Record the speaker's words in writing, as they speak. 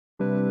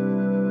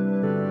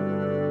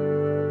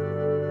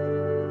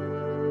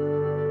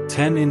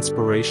10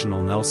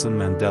 Inspirational Nelson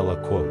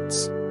Mandela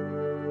Quotes.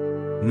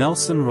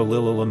 Nelson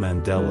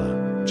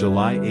Mandela,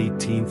 July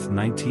 18,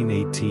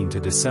 1918 to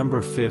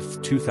December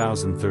 5,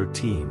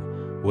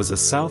 2013, was a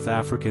South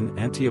African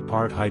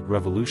anti-apartheid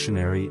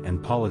revolutionary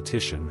and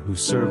politician who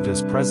served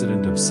as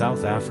President of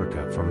South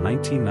Africa from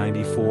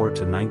 1994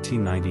 to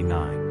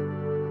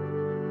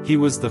 1999. He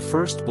was the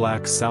first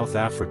black South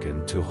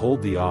African to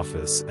hold the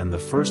office and the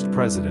first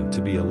president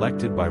to be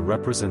elected by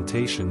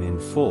representation in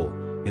full,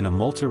 in a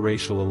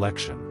multiracial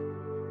election.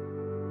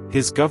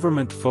 His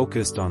government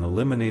focused on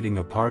eliminating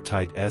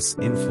apartheid's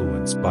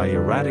influence by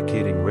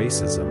eradicating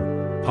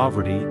racism,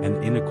 poverty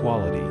and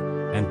inequality,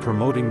 and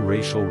promoting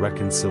racial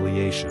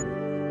reconciliation.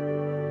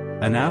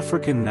 An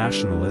African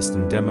nationalist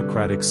and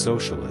democratic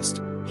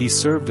socialist, he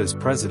served as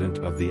president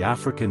of the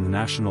African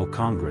National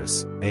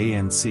Congress,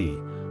 ANC,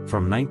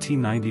 from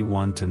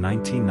 1991 to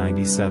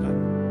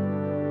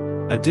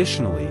 1997.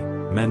 Additionally,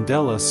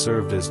 Mandela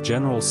served as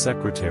General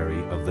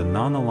Secretary of the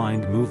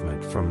Non-Aligned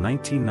Movement from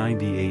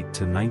 1998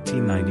 to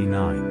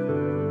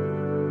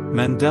 1999.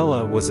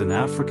 Mandela was an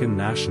African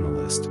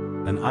nationalist,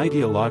 an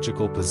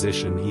ideological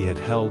position he had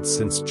held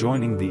since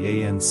joining the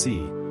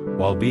ANC,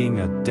 while being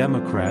a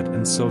Democrat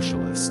and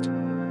socialist.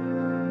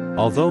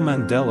 Although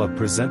Mandela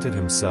presented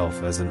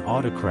himself as an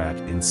autocrat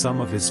in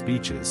some of his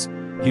speeches,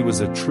 he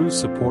was a true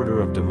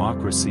supporter of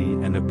democracy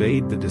and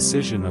obeyed the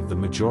decision of the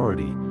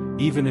majority,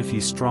 even if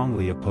he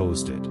strongly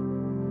opposed it.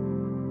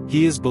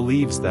 He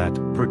believes that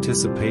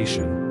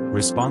participation,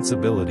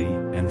 responsibility,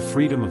 and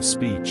freedom of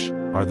speech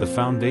are the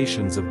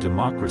foundations of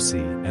democracy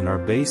and are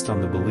based on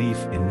the belief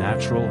in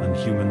natural and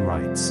human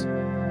rights.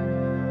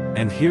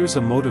 And here's a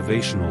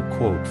motivational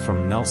quote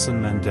from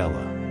Nelson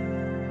Mandela.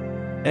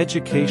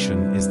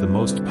 "Education is the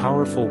most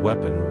powerful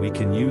weapon we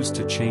can use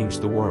to change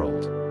the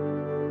world.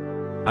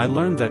 I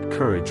learned that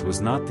courage was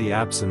not the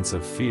absence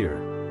of fear,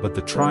 but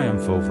the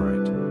triumph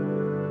over it.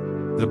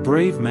 The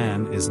brave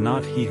man is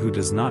not he who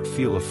does not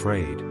feel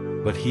afraid,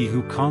 but he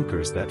who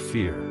conquers that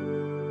fear.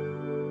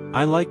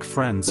 I like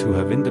friends who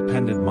have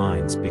independent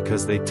minds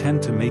because they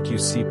tend to make you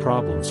see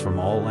problems from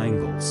all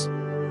angles.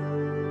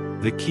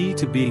 The key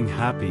to being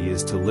happy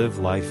is to live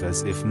life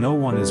as if no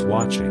one is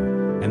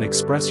watching, and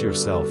express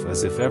yourself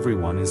as if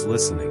everyone is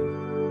listening.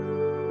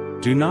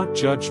 Do not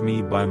judge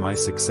me by my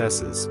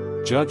successes,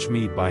 judge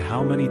me by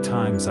how many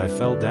times I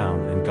fell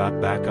down and got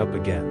back up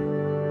again.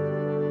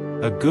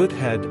 A good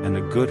head and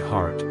a good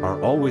heart are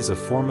always a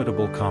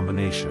formidable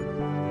combination.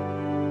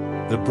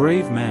 The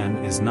brave man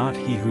is not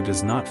he who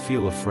does not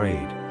feel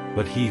afraid,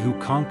 but he who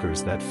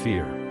conquers that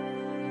fear.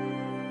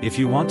 If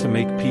you want to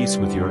make peace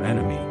with your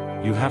enemy,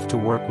 you have to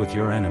work with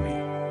your enemy.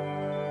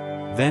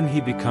 Then he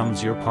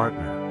becomes your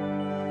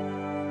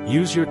partner.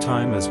 Use your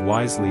time as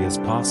wisely as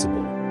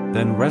possible,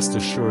 then rest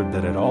assured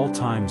that at all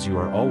times you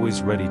are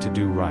always ready to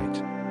do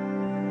right.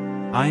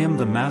 I am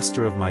the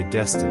master of my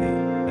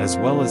destiny, as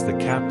well as the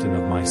captain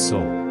of my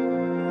soul.